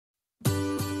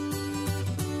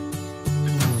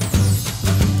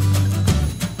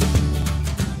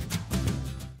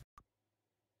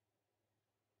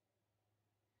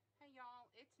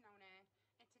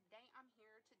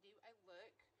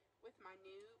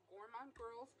new Gourmande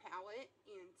Girls palette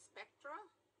in Spectra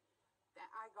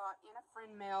that I got in a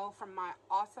friend mail from my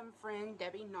awesome friend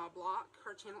Debbie Knobloch.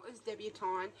 Her channel is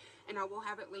Debutante, and I will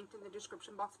have it linked in the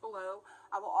description box below.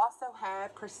 I will also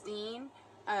have Christine,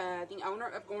 the owner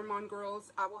of Gourmande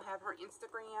Girls. I will have her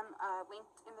Instagram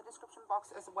linked in the description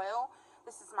box as well.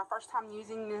 This is my first time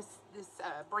using this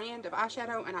brand of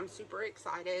eyeshadow, and I'm super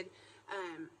excited.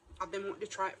 I've been wanting to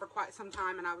try it for quite some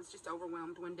time, and I was just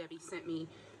overwhelmed when Debbie sent me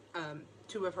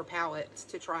 2 of her palettes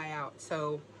to try out.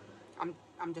 So I'm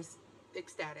just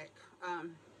ecstatic.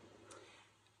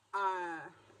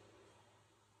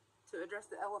 To address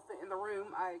the elephant in the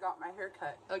room, I got my hair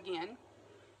cut again.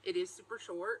 It is super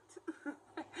short.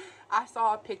 I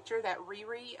saw a picture that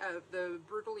Riri of the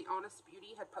Brutally Honest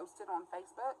Beauty had posted on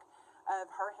Facebook of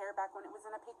her hair back when it was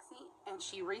in a pixie, and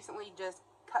she recently just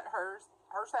cut hers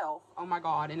herself. Oh my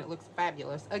god, and it looks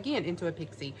fabulous again into a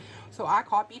pixie. So I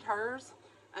copied hers.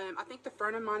 I think the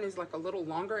front of mine is like a little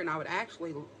longer, and I would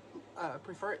actually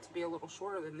prefer it to be a little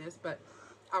shorter than this, but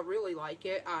I really like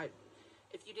it.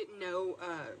 If you didn't know,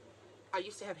 I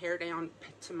used to have hair down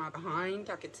to my behind.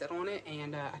 I could sit on it,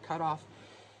 and I cut off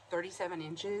 37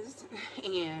 inches,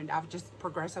 and I've just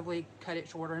progressively cut it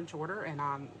shorter and shorter, and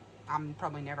I'm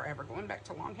probably never ever going back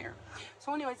to long hair.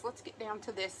 So anyways, let's get down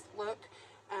to this look.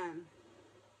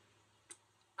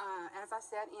 As I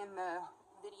said in the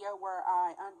video where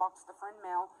I unboxed the friend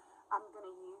mail, I'm going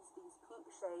to use these pink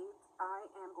shades. I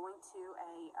am going to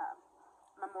a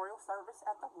memorial service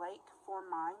at the lake for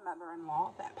my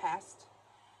mother-in-law that passed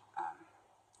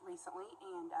recently,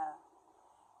 and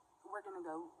we're going to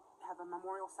go have a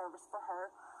memorial service for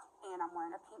her, and I'm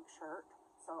wearing a pink shirt,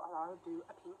 so I thought I would do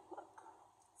a pink look.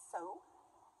 So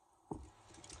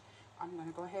I'm going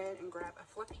to go ahead and grab a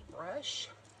fluffy brush,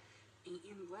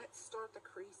 and let's start the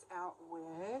crease out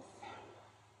with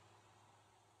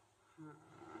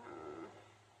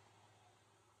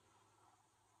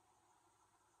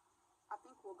I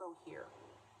think we'll go here.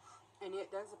 And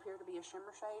it does appear to be a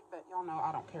shimmer shade, but y'all know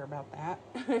I don't care about that.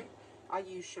 I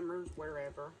use shimmers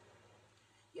wherever.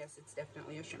 Yes, it's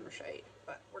definitely a shimmer shade,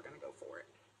 but we're going to go for it.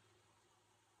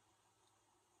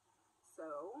 So,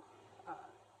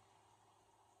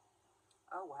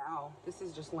 oh wow, this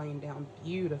is just laying down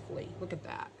beautifully. Look at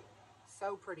that.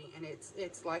 So pretty, and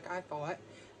it's like I thought,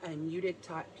 a muted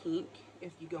type pink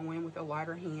if you go in with a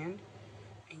lighter hand,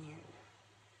 and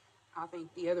I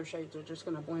think the other shades are just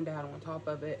going to blend out on top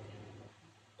of it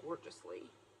gorgeously.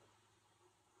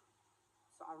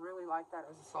 So I really like that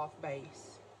as a soft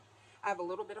base. I have a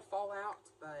little bit of fallout,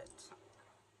 but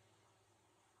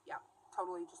yeah,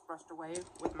 totally just brushed away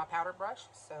with my powder brush.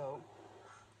 So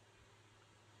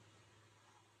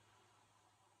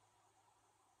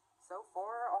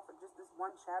far, off of just this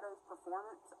one shadow's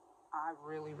performance, I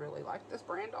really, really like this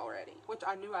brand already, which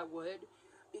I knew I would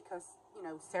because, you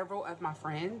know, several of my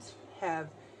friends have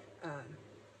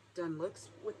done looks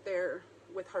with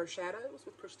her shadows,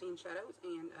 with Christine shadows,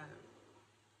 and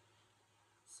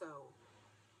so,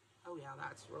 oh yeah,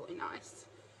 that's really nice.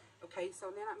 Okay,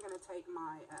 so then I'm going to take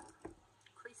my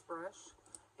crease brush,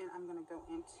 and I'm going to go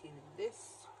into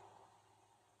this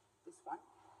one.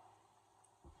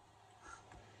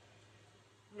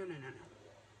 No.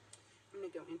 I'm going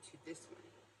to go into this one.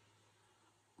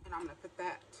 And I'm going to put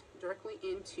that directly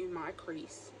into my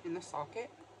crease in the socket.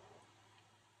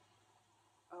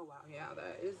 Oh wow, yeah,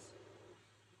 that is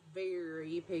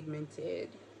very pigmented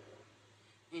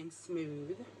and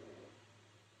smooth.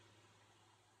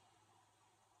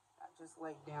 That just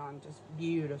laid down just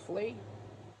beautifully.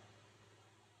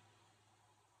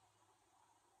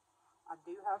 I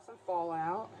do have some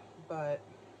fallout, but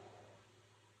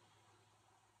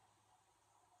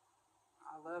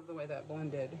I love the way that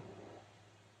blended.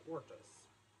 Gorgeous.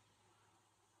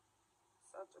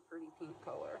 Such a pretty pink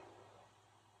color.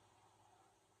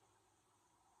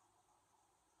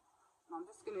 And I'm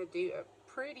just going to do a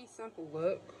pretty simple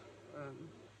look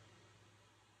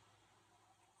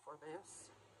for this.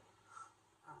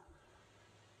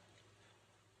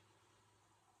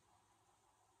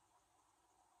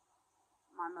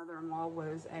 My mother-in-law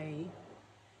was a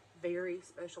very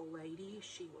special lady.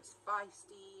 She was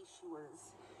feisty. She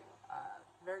was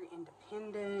very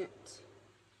independent.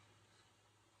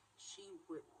 She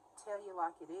would tell you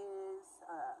like it is.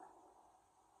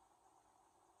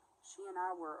 She and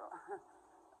I were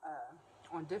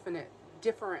on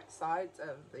different sides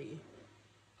of the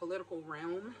political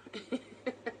realm,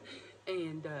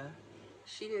 and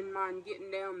she didn't mind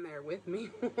getting down there with me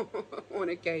on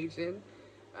occasion.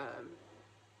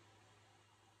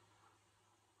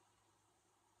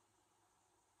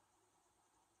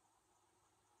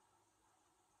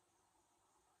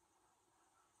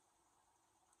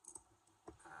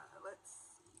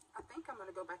 think I'm going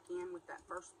to go back in with that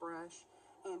first brush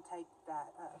and take that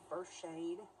first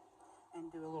shade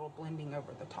and do a little blending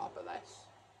over the top of this.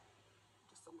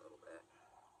 Just a little bit.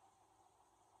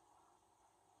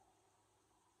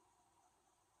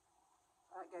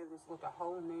 That gave this look a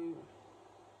whole new,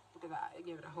 look at that, it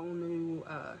gave it a whole new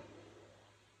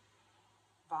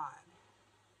vibe.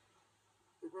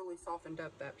 It really softened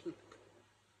up that pink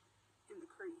in the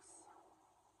crease.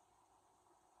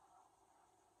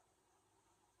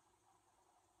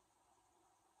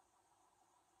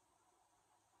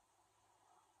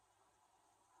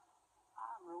 I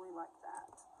really like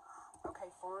that. Okay,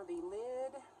 for the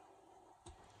lid,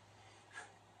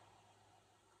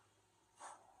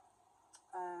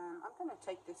 I'm going to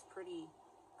take this pretty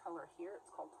color here. It's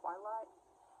called Twilight.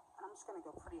 And I'm just going to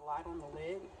go pretty light on the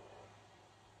lid.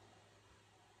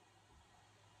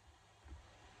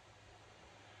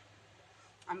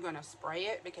 I'm going to spray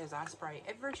it because I spray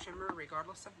every shimmer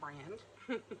regardless of brand.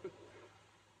 I'm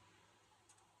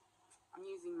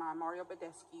using my Mario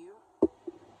Badescu.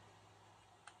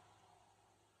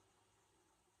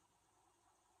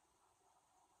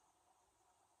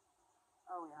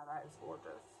 Oh yeah, that is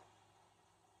gorgeous.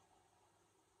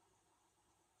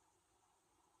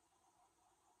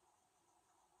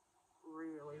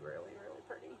 Really, really, really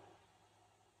pretty.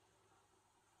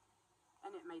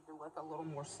 And it made the look a little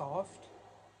more soft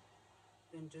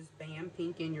than just bam,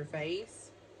 pink in your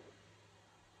face.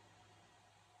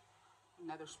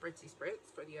 Another spritzy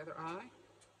spritz for the other eye.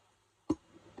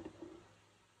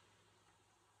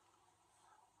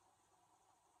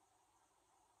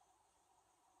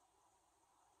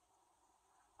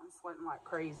 I'm sweating like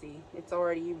crazy. It's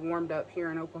already warmed up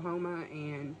here in Oklahoma,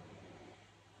 and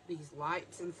these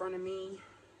lights in front of me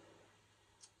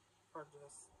are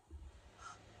just,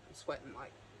 I'm sweating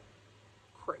like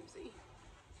crazy.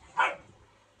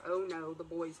 Oh no, the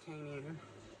boys came in.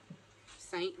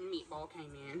 Saint and Meatball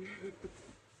came in.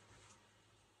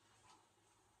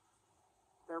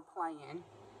 They're playing.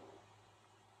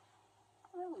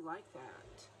 I really like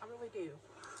that. I really do.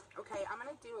 Okay, I'm going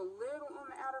to do a little on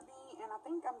the outer V, and I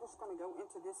think I'm just going to go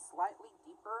into this slightly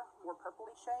deeper, more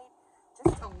purpley shade.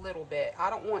 Just a little bit. I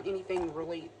don't want anything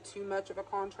really too much of a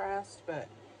contrast, but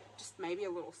just maybe a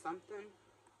little something.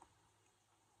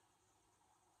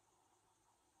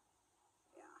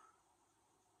 Yeah.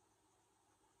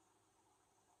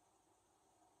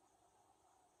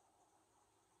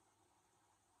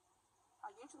 I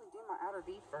usually do my outer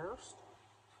V first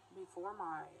before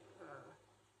my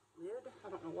lid. I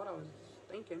don't know what I was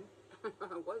thinking.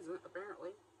 I wasn't,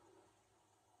 apparently.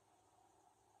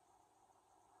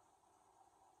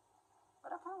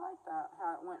 But I kind of like that,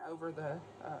 how it went over the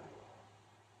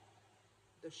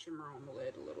shimmer on the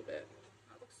lid a little bit.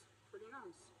 That looks pretty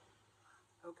nice.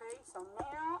 Okay, so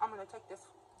now I'm going to take this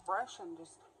brush and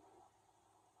just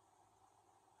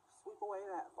sweep away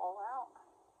that fallout.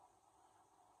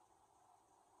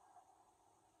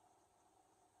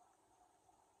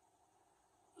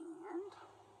 And,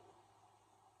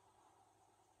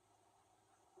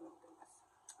 oh goodness,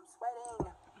 I'm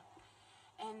sweating.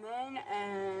 And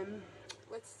then,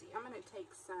 let's see, I'm going to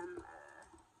take some,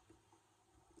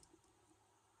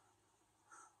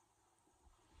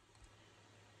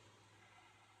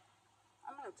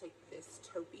 I'm going to take this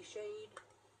taupey shade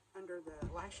under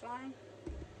the lash line.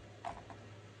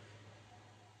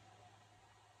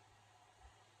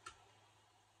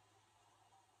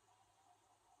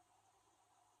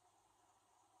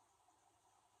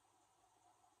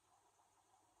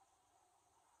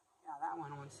 Yeah, that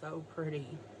went on so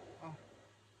pretty. Oh,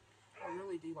 I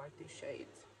really do like these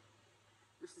shades.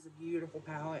 This is a beautiful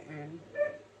palette and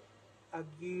a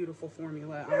beautiful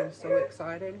formula. I'm so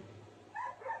excited.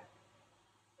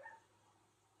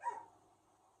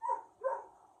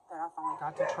 That I finally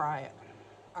got to try it.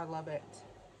 I love it.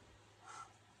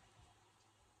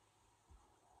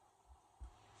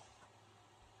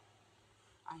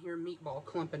 I hear Meatball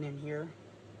clumping in here.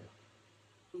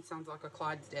 He sounds like a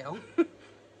Clydesdale.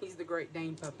 He's the Great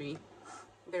Dane puppy.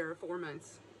 They're 4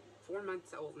 months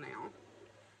old now.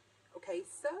 Okay,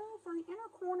 so for the inner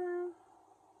corner,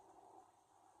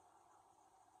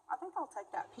 I think I'll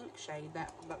take that pink shade,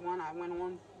 that one I went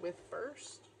on with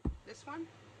first. This one.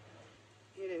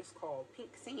 It is called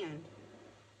Pink Sand.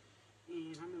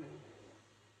 And I'm going to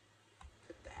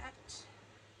put that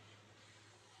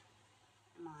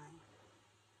in my,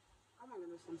 oh my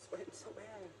goodness, I'm sweating so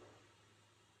bad.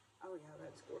 Oh yeah,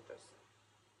 that's gorgeous.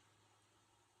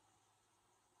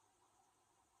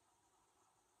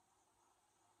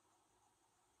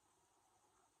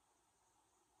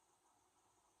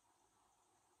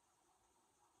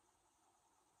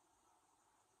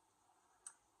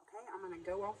 Okay, I'm going kind of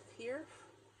go off of here,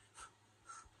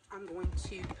 I'm going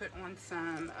to put on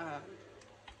some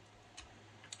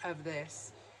of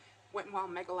this Wet n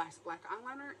Wild Mega Last Black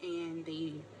Eyeliner and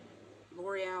the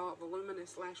L'Oreal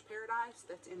Voluminous Lash Paradise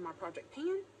that's in my project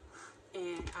pan,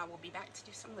 and I will be back to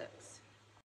do some lips.